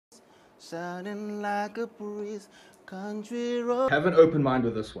sounding like a breeze, country road. Have an open mind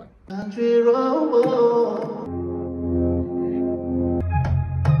with this one. Country road.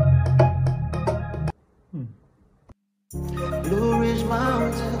 Blue Ridge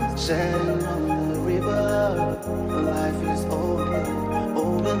Mountains, sailing on the river. Life is older,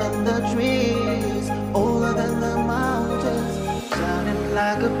 older than the trees, older than the mountains, sounding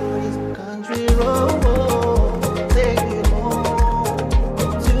like a breeze, country road. Take me home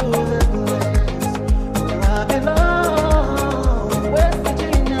to the place where I belong, West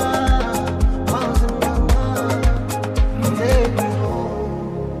Virginia, Mountain Mama. Take me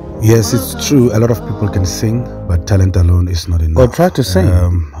home. Yes, it's true. A lot of people can sing, but talent alone is not enough. Or try to sing.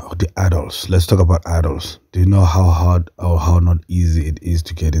 The idols. Let's talk about idols. Do you know how hard or how not easy it is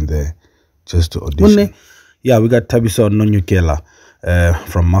to get in there just to audition? Yeah, we got Thabiso Nonyukela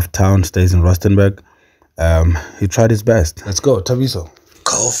from Mufftown, stays in Rustenburg. He tried his best. Let's go, Thabiso.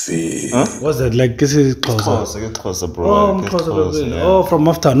 Coffee. Huh? What's that? Like, this is closer. Closer, bro. Oh, closer. Yeah. Oh, from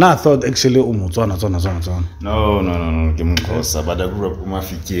Mufftown. Nah, I thought actually, No. Give me closer. But I grew up with my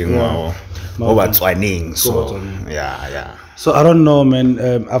fiking. So, yeah. So I don't know, man.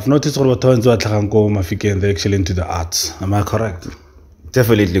 I've noticed all the times that they're actually into the arts. Am I correct?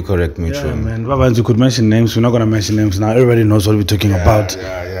 Definitely correct, me yeah, man. Babans, you could mention names. We're not gonna mention names now. Everybody knows what we're talking about.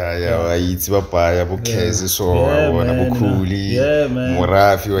 Yeah. It's papaya, bukezi, so bukuli,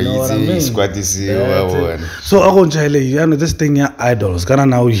 morafi, squatisi. So I want to tell you, this thing here, idols. Gonna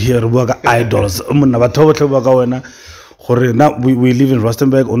now hear about idols. Now we live in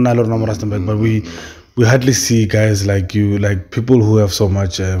Rustenburg, but we hardly see guys like you, like people who have so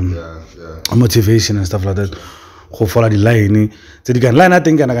much motivation and stuff like that. Who follow the line. So the line, I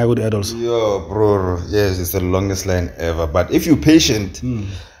think, and I go to idols. Yo, bro, yes, it's the longest line ever. But if you're patient, yeah.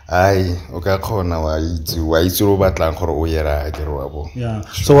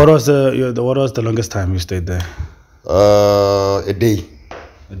 So what was the longest time you stayed there? A day.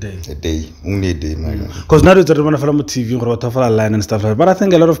 Only a day, man. Because now it's on TV or line and stuff like that. But I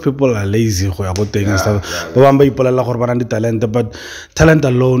think a lot of people are lazy and stuff. But talent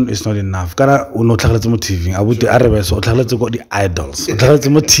alone is not enough. TV. I would the idols.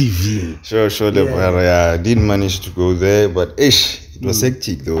 TV. Sure. Yeah. Didn't manage to go there, but it was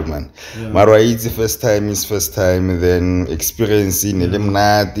hectic though, man. Mara, it's the first time, then experiencing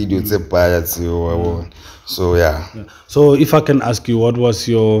eliminati, So yeah. So if I can ask you, what was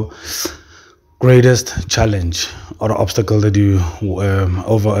your greatest challenge or obstacle that you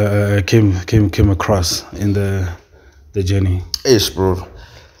came across in the journey? Bro.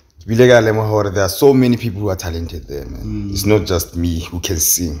 There are so many people who are talented there, man. It's not just me who can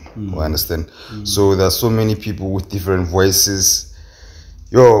sing. You understand? So there are so many people with different voices.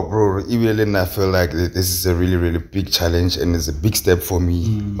 Yo, bro, even I feel like this is a really, really big challenge and it's a big step for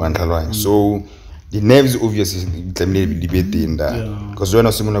me. So the nerves obviously debating that because when I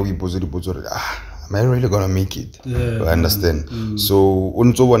see we pose am I really gonna make it? You understand? So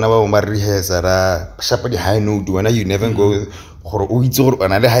whenever we rehearse sharp the high note, when you never go or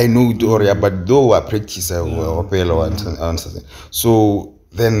another high note or but though I practice so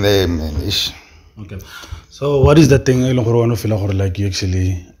then man okay. So what is the thing you feel like you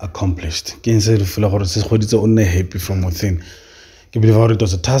actually accomplished? Can you feel happy from within? You believe it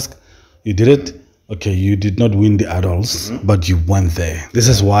was a task, you did it. Okay, you did not win the idols, but you went there. This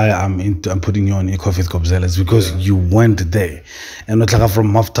is why I'm putting you on Eco with Kopzela. It's because you went there. And not like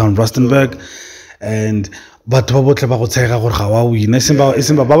from Mufftown, Rustenburg, but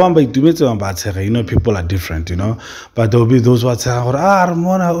you know, people are different, you know. But there will be those who are saying,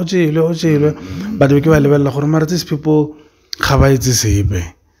 but these people,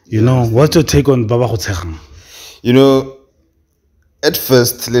 you know, what's your take on Baba? You know, at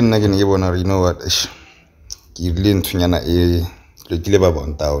first, you know what?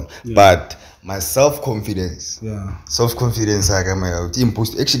 But my self-confidence, I got my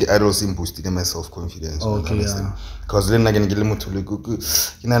imposed. Actually, I also imposed my self-confidence. Because then I can get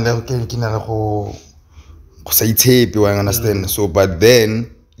you understand. So, but then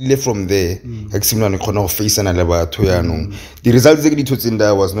from there, the results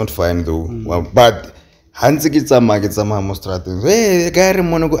that was not fine though. But Hands get some strategies. Hey, the guy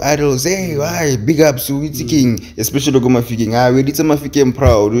go idols. Hey, why big ups to king, especially go my figure. We did some figure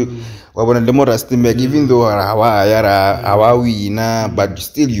proud. We want the more back, even though we but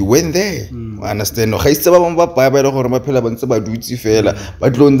still you went there. Understand? No, I still want papa by the horror pillar and some duty fella,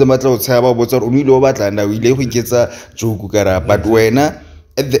 but loan the matter of Saba, what's our only low batland. We live with a joke, but when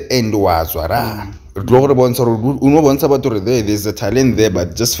at the end there's a talent there,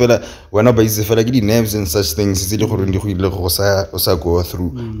 but just fella when I fella get nerves and such things go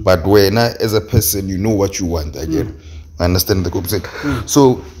through. But when as a person you know what you want again. I understand the Kopzela.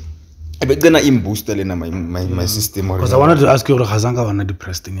 So but then I boost my system. Because I wanted to ask you, Hazanga was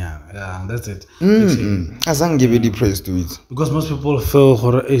depressed. Yeah, that's it. Hazanga give you depressed to it. Because most people feel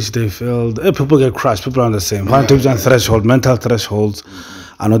they feel people get crushed. People aren't the same. Threshold, mental thresholds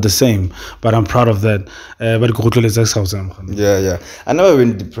are not the same. But I'm proud of that. Yeah. I never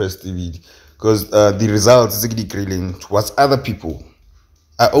went depressed because the results is grilling towards other people.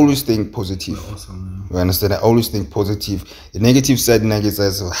 I always think positive. Awesome, you understand? I always think positive. The negative side, negative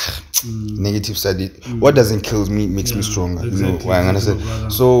side. What doesn't kill me makes me stronger. Exactly, you know, I understand.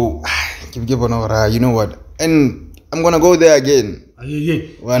 So, you know what? And I'm gonna go there again.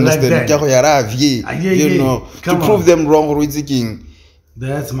 You understand? You know, to prove them wrong.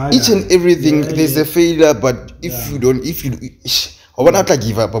 That's my each and everything. There's a failure, but if you I want to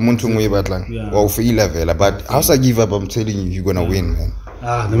give up. I'm or failure, but how's I give up? I'm telling you, you're gonna win, man.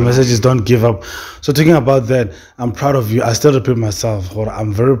 The message is don't give up. So talking about that, I'm proud of you. I still repeat myself,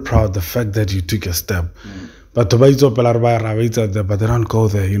 I'm very proud the fact that you took a step. But but they don't go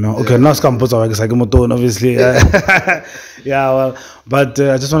there, you know. Okay, now obviously. Yeah, well, but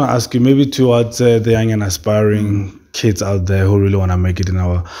I just want to ask you, maybe towards the young and aspiring kids out there who really want to make it in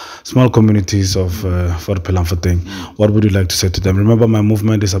our small communities of for thing, what would you like to say to them? Remember, my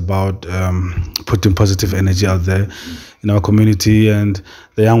movement is about putting positive energy out there in our community and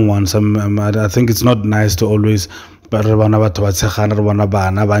the young ones. I think it's not nice to always and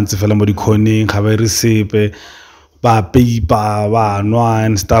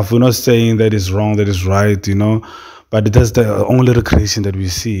stuff. We're not saying that is wrong, that is right, you know. But that's the only recreation that we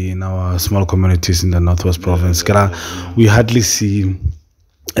see in our small communities in the Northwest Province. We hardly see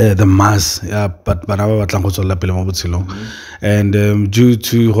the mass, but and due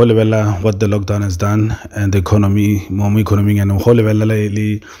to what the lockdown has done and the economy, and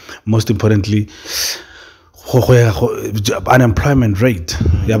most importantly, unemployment rate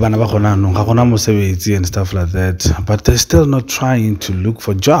and stuff like that, but they're still not trying to look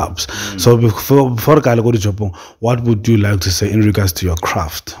for jobs. So before what would you like to say in regards to your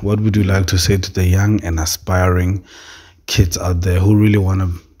craft? What would you like to say to the young and aspiring kids out there who really want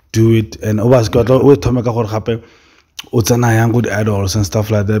to do it? And good idols and stuff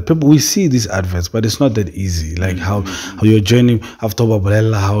like that. People, we see these adverts, but it's not that easy. Like how your journey after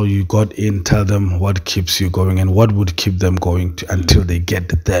how you got in, tell them what keeps you going and what would keep them going until they get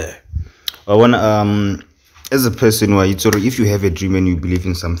there. I wanna as a person, if you have a dream and you believe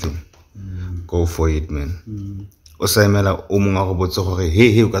in something, go for it, man. If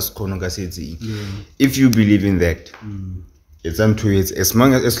you believe in that, it's up to it. As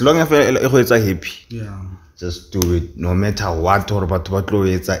long as it's happy. Yeah. Just do it, no matter what or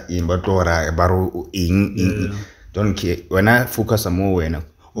don't care. When I focus on more, when I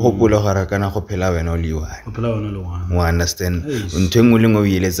understand. If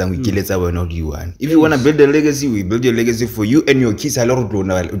you want to build a legacy, we build your legacy for you and your kids. You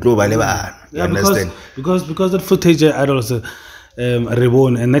understand? Because that footage idols.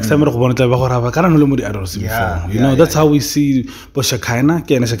 Reborn and next time you know that's how we see Shakaina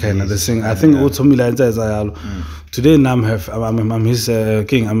the thing. I think also today I'm his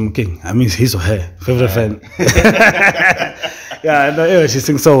king. I'm king. I mean his or her favorite fan. Yeah, she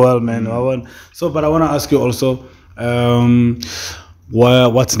sings so well, man. But I want to ask you also,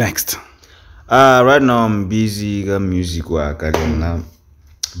 what's next? Right now I'm busy music work.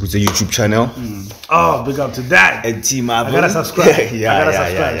 With a YouTube channel. Oh, big up to that. And Team Marvin. I gotta subscribe.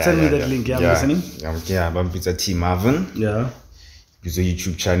 Send me that link. I'm listening. I'm with a Team Marvin. Yeah. With a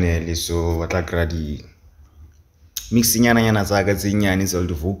YouTube channel. So what like ready mixing yana zaga zinyani so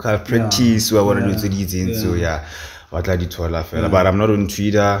the vocal practice. So I want to do these. So yeah. What like it all fella. But I'm not on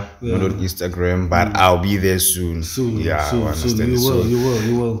Twitter, not on Instagram, but I'll be there soon. Soon. You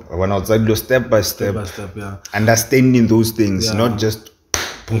will. I want to step by step. Yeah. Understanding those things, not just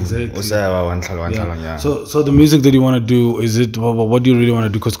exactly. Yeah. So the music that you want to do, is it what do you really want to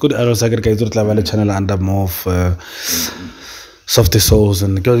do? Because good arrows I get the channel under more of Softy Souls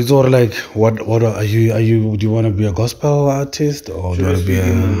and because it's all like what are you do you want to be a gospel artist or do you want to be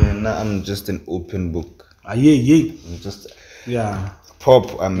I'm just an open book. Yeah. I'm just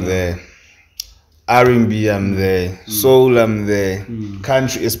pop, I'm there. R&B, I'm there. Soul, I'm there.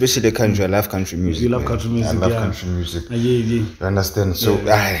 Country, especially country. I love country music. You love country music. I love country music. You understand? So,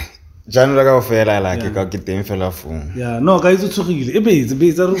 January ka ofela like ka ke teng fela phone. Yeah, no, guys, it's tsogile. It's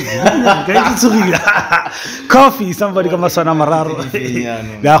guys, it's tsogile. Coffee, somebody come sana mararo.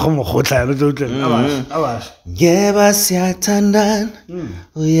 Ya go mo gotla no tlotle. Abash. Yeba siyathandana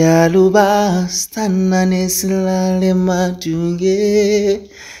uyaluba sithandane silale madunge.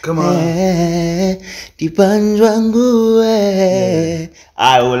 Come on. Dibanjwa nguwe.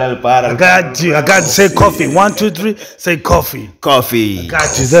 I got you. I got to say coffee. 1, 2, 3. Say coffee. Coffee.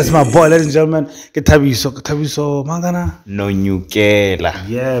 Got you. That's my boy, ladies and gentlemen. Thabiso Mangana. Nonyukela.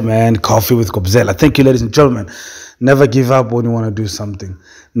 Yeah, man. Coffee with Kopzela. Thank you, ladies and gentlemen. Never give up when you want to do something.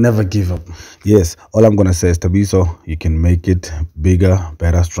 Never give up. Yes, all I'm gonna say is Thabiso, you can make it bigger,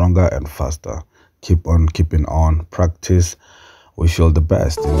 better, stronger, and faster. Keep on keeping on. Practice. Wish you all the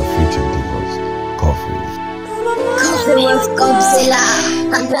best in the future endeavors. Coffee with Kopzela.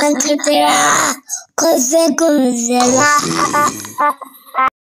 I'm going to Kopzela.